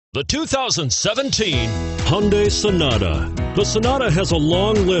The 2017 Hyundai Sonata. The Sonata has a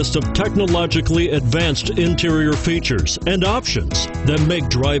long list of technologically advanced interior features and options that make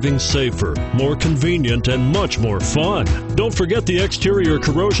driving safer, more convenient, and much more fun. Don't forget the exterior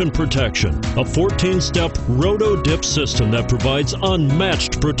corrosion protection, a 14-step roto-dip system that provides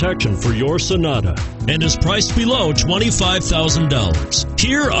unmatched protection for your Sonata and is priced below $25,000.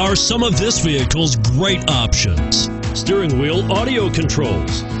 Here are some of this vehicle's great options: steering wheel audio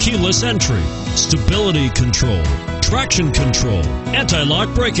controls, keyless entry, stability control, traction control,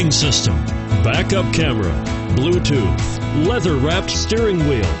 anti-lock braking system, backup camera, Bluetooth, leather-wrapped steering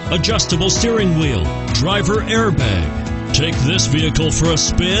wheel, adjustable steering wheel, driver airbag. Take this vehicle for a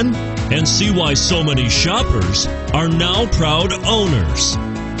spin and see why so many shoppers are now proud owners.